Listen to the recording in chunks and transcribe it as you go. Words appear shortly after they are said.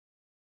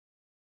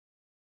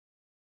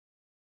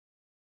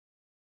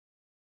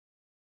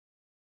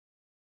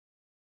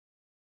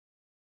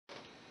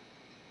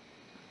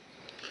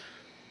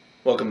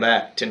Welcome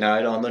back.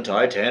 Tonight on the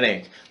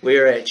Titanic. We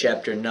are at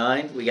chapter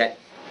 9. We got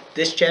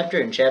this chapter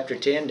and chapter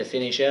 10 to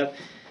finish up.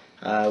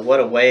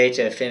 What a way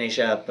to finish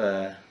up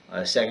a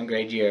second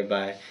grade year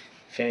by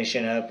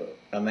finishing up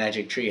a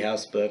Magic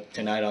Treehouse book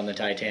tonight on the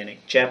Titanic.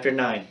 Chapter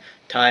 9.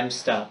 Time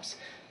Stops.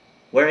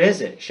 "Where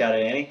is it?"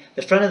 shouted Annie.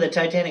 "The front of the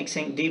Titanic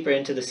sank deeper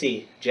into the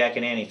sea." Jack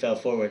and Annie fell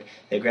forward.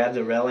 They grabbed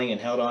the railing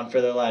and held on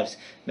for their lives.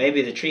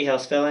 "Maybe the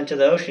treehouse fell into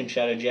the ocean,"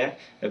 shouted Jack.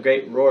 A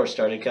great roar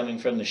started coming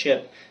from the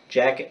ship.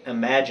 Jack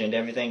imagined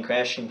everything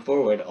crashing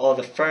forward, all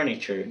the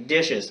furniture,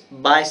 dishes,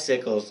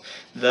 bicycles,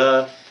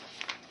 the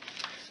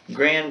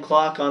grand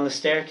clock on the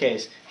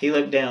staircase. He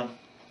looked down.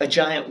 A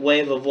giant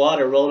wave of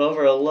water rolled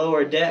over a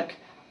lower deck.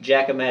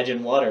 Jack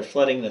imagined water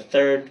flooding the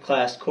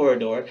third-class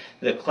corridor,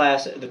 the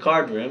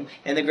card room,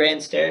 and the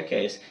grand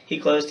staircase. He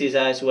closed his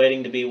eyes,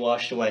 waiting to be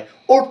washed away.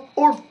 "Orf!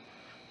 Orf!"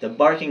 The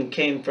barking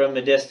came from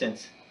a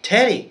distance.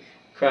 "Teddy!"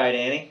 cried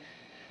Annie.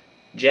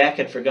 Jack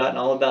had forgotten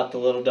all about the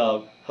little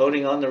dog.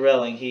 Holding on the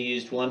railing, he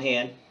used one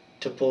hand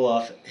to pull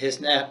off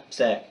his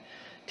knapsack.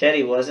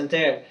 Teddy wasn't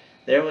there.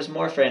 There was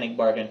more frantic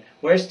barking.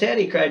 "Where's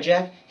Teddy?" cried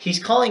Jack. "He's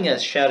calling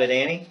us!" shouted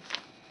Annie.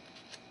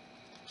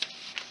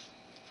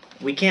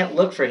 "We can't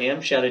look for him,"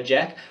 shouted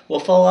Jack. "We'll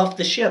fall off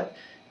the ship."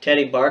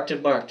 Teddy barked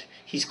and barked.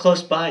 "He's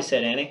close by,"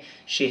 said Annie.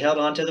 She held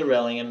onto the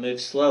railing and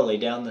moved slowly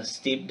down the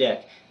steep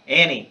deck.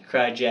 "Annie!"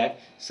 cried Jack.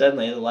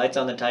 Suddenly the lights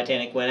on the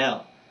Titanic went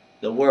out.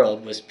 The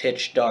world was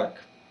pitch dark.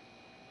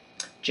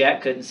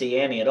 Jack couldn't see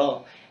Annie at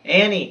all.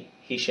 "Annie!"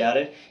 he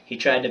shouted. He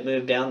tried to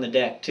move down the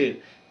deck, too,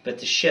 but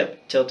the ship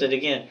tilted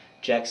again.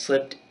 Jack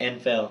slipped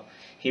and fell.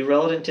 He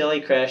rolled until he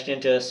crashed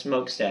into a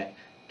smokestack.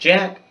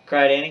 "Jack!"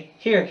 cried Annie.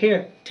 "Here,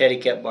 here!" Teddy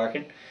kept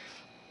barking.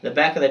 The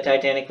back of the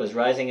Titanic was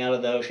rising out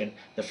of the ocean.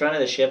 The front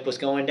of the ship was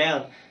going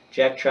down.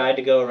 Jack tried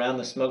to go around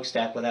the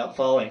smokestack without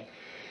falling.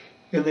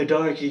 In the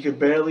dark, he could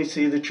barely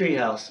see the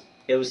treehouse.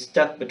 It was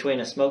stuck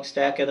between a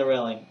smokestack and the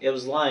railing. It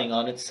was lying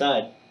on its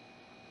side.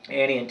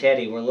 Annie and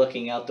Teddy were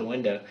looking out the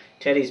window.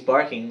 "Teddy's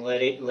barking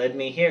led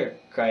me here,"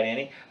 cried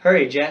Annie.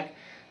 "Hurry, Jack!"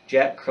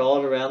 Jack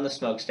crawled around the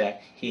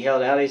smokestack. He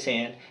held out his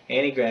hand.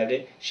 Annie grabbed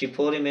it. She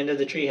pulled him into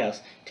the treehouse.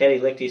 Teddy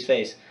licked his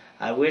face.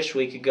 "I wish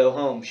we could go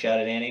home,"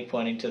 shouted Annie,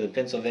 pointing to the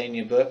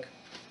Pennsylvania book.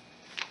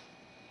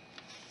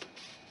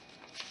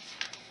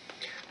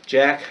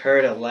 Jack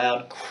heard a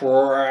loud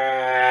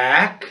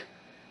crack.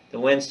 The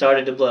wind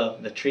started to blow.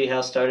 The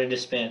treehouse started to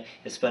spin.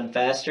 It spun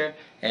faster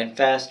and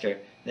faster.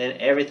 Then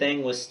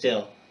everything was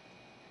still.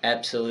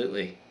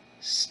 Absolutely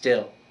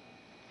still.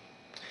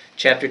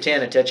 Chapter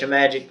 10, A Touch of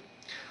Magic.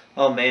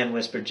 "Oh, man,"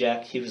 whispered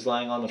Jack. He was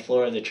lying on the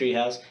floor of the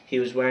treehouse. He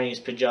was wearing his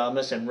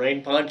pajamas and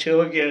rain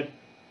poncho again.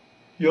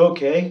 "You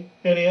okay?"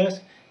 Annie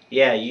asked.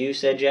 "Yeah, you?"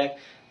 said Jack.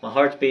 "My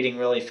heart's beating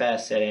really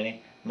fast," said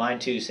Annie. "Mine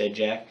too," said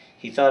Jack.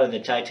 He thought of the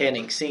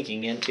Titanic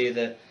sinking into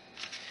the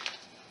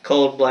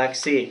cold Black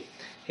Sea.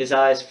 His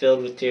eyes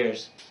filled with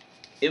tears.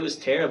 "It was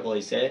terrible,"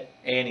 he said.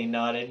 Annie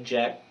nodded.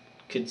 Jack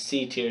could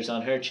see tears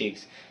on her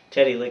cheeks.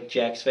 Teddy licked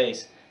Jack's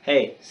face.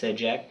 "Hey," said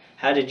Jack,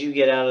 "how did you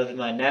get out of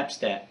my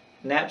knapsack?"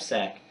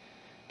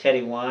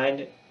 Teddy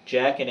whined.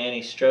 Jack and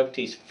Annie stroked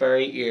his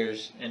furry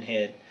ears and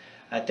head.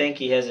 "I think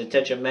he has a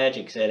touch of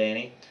magic," said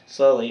Annie.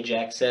 Slowly,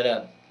 Jack sat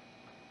up.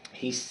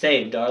 "He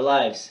saved our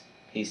lives,"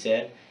 he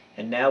said.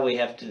 "And now we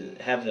have to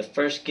have the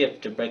first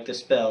gift to break the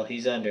spell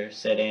he's under,"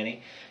 said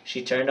Annie.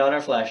 She turned on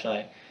her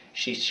flashlight.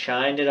 She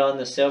shined it on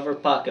the silver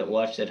pocket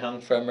watch that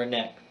hung from her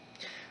neck.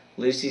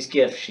 "Lucy's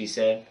gift," she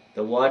said.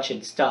 The watch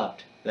had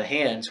stopped. The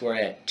hands were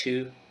at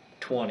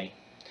 2:20.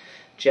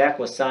 Jack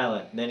was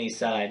silent. Then he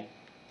sighed.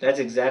 "That's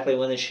exactly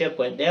when the ship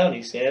went down,"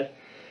 he said.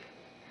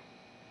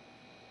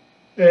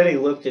 Annie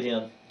looked at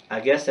him. "I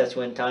guess that's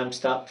when time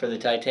stopped for the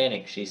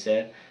Titanic," she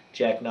said.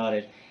 Jack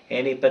nodded.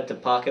 Annie put the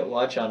pocket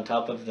watch on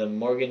top of the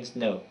Morgan's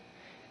note.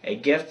 "A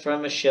gift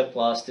from a ship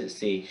lost at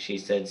sea," she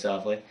said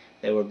softly.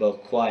 They were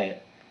both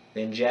quiet.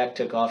 Then Jack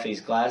took off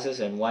his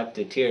glasses and wiped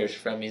the tears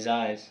from his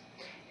eyes.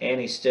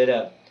 Annie stood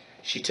up.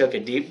 She took a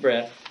deep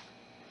breath.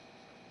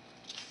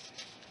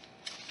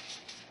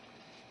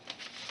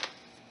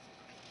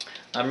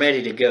 "I'm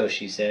ready to go,"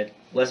 she said.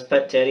 "Let's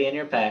put Teddy in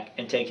your pack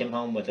and take him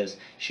home with us."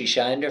 She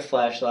shined her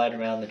flashlight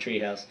around the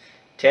treehouse.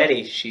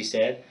 "Teddy," she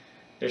said.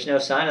 "There's no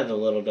sign of the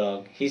little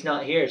dog." "He's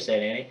not here,"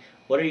 said Annie.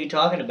 "What are you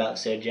talking about?"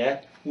 said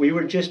Jack. "We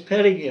were just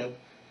petting him."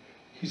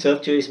 "He's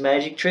up to his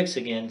magic tricks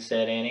again,"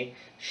 said Annie.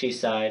 She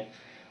sighed.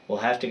 "We'll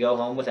have to go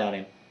home without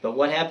him." "But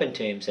what happened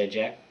to him?" said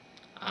Jack.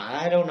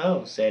 "I don't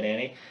know," said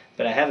Annie.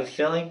 "But I have a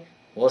feeling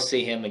we'll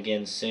see him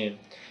again soon."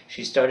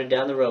 She started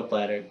down the rope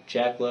ladder.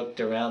 Jack looked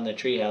around the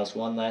treehouse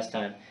one last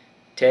time.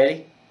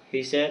 "Teddy?"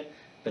 he said.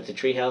 But the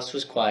treehouse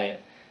was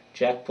quiet.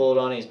 Jack pulled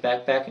on his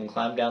backpack and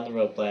climbed down the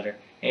rope ladder.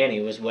 Annie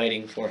was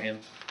waiting for him.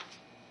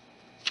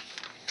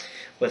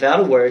 Without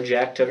a word,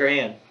 Jack took her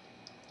hand.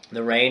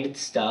 The rain had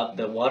stopped,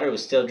 but water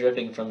was still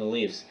dripping from the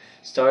leaves.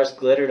 Stars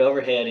glittered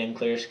overhead in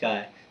clear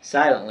sky.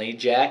 Silently,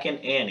 Jack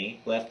and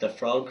Annie left the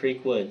Frog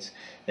Creek woods.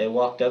 They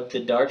walked up the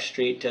dark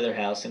street to their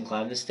house and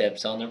climbed the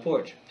steps on their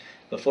porch.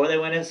 Before they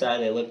went inside,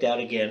 they looked out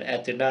again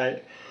at the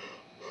night.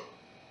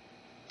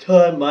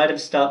 Time might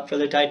have stopped for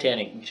the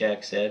Titanic,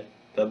 Jack said,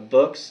 but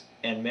books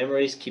and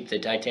memories keep the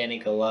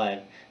Titanic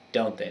alive,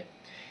 don't they?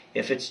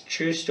 If it's a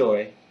true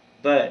story,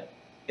 but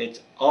it's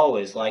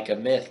always like a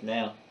myth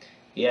now.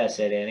 Yeah,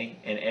 said Annie,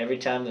 and every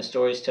time the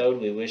story's told,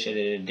 we wish it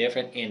had a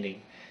different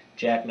ending.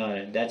 Jack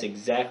nodded. That's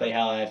exactly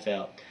how I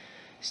felt.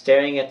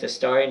 Staring at the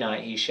starry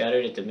night, he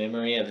shuddered at the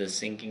memory of the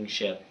sinking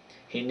ship.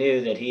 He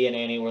knew that he and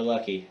Annie were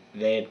lucky.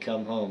 They had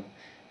come home.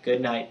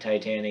 Good night,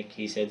 Titanic,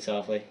 he said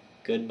softly.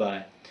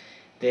 Goodbye.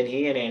 Then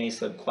he and Annie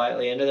slipped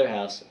quietly into their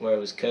house, where it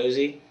was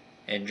cozy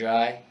and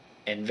dry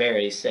and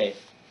very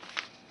safe.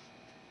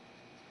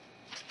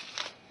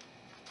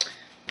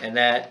 And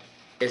that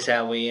is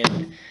how we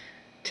end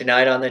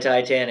tonight on the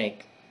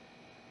Titanic.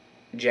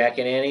 Jack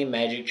and Annie,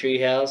 Magic Tree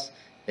House.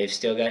 They've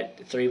still got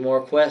 3 more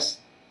quests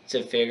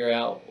to figure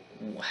out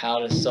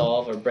how to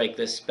solve or break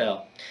this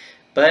spell.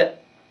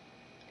 But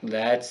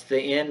that's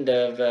the end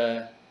of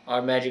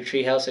our Magic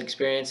Tree House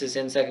experiences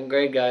in 2nd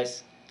grade,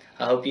 guys.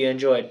 I hope you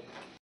enjoyed.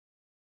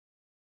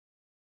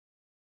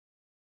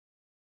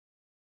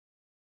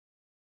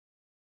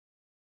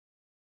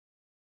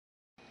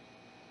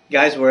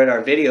 Guys, we're at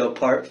our video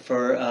part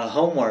for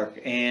homework,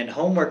 and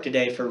homework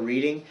today for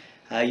reading.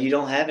 You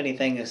don't have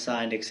anything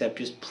assigned except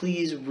just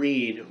please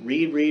read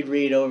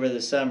over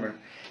the summer.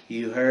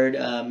 You heard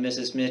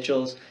Mrs.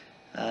 Mitchell's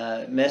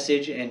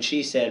message, and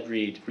she said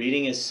read.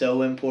 Reading is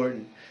so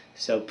important.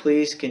 So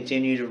please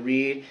continue to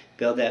read,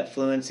 build that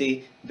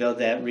fluency, build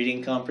that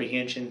reading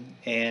comprehension,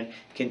 and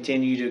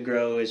continue to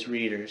grow as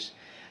readers.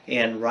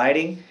 And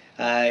writing,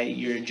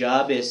 your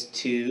job is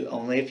to,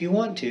 only if you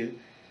want to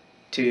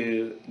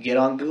get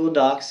on Google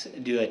Docs,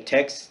 do a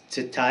text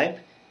to type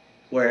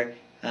where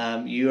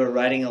you are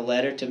writing a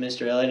letter to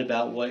Mr. Elliott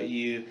about what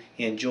you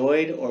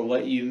enjoyed or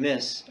what you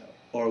miss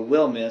or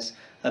will miss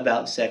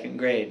about 2nd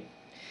grade.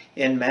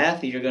 In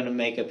math, you're going to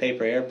make a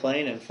paper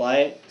airplane and fly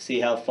it,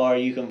 see how far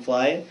you can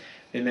fly it.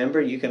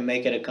 Remember, you can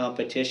make it a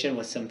competition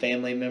with some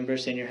family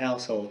members in your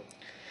household.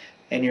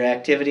 And your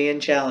activity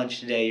and challenge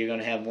today, you're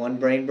going to have 1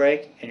 brain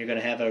break and you're going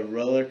to have a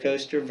roller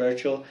coaster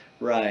virtual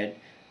ride.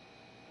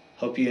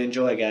 Hope you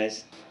enjoy,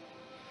 guys.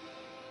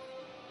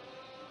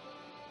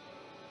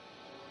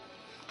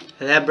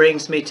 And that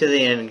brings me to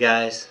the end,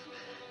 guys.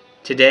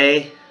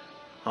 Today,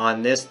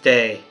 on this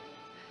day,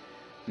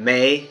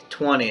 May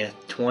 20th,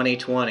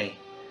 2020,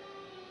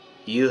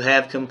 you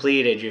have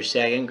completed your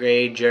 2nd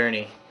grade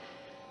journey.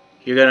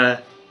 You're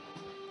gonna,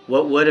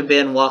 what would have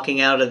been walking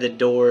out of the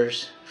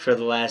doors for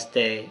the last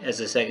day as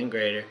a 2nd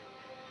grader.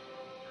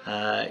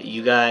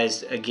 You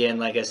guys, again,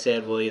 like I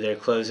said, will either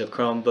close a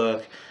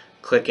Chromebook,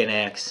 click an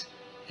X,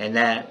 and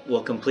that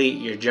will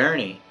complete your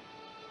journey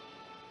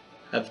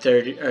of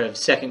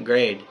 2nd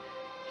grade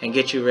and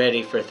get you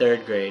ready for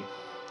 3rd grade.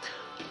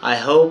 I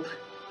hope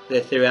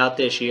that throughout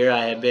this year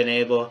I have been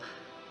able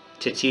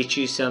to teach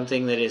you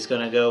something that is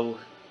going to go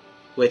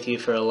with you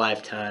for a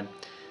lifetime.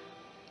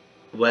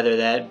 Whether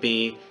that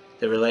be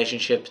the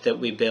relationships that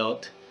we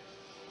built,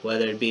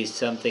 whether it be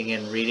something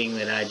in reading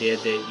that I did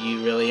that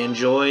you really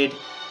enjoyed,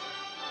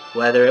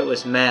 whether it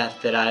was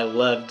math that I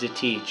loved to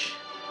teach,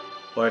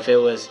 or if it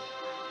was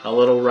a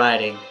little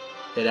writing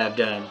that I've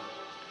done.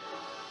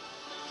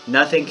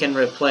 Nothing can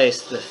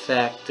replace the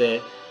fact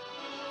that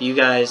you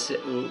guys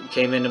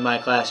came into my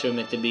classroom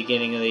at the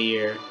beginning of the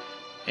year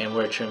and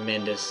were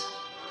tremendous.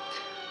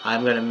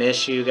 I'm going to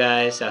miss you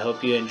guys. I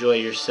hope you enjoy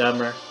your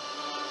summer.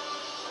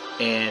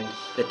 And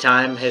the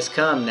time has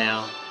come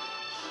now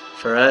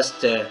for us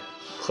to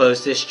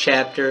close this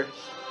chapter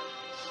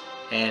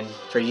and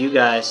for you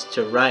guys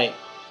to write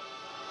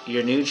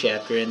your new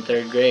chapter in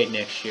 3rd grade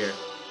next year.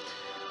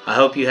 I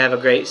hope you have a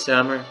great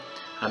summer.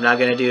 I'm not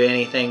going to do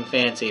anything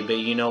fancy, but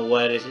you know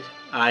what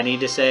I need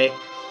to say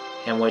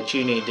and what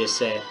you need to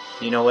say.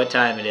 You know what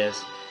time it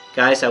is.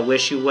 Guys, I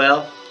wish you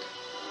well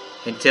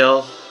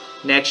until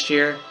next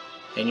year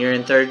and you're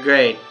in 3rd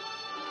grade.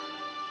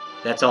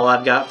 That's all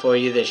I've got for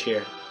you this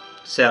year.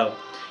 So,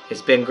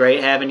 it's been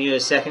great having you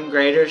as 2nd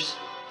graders,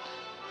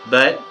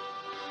 but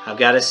I've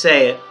got to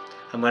say it,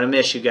 I'm going to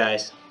miss you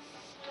guys.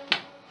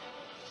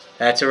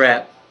 That's a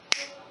wrap.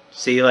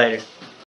 See you later.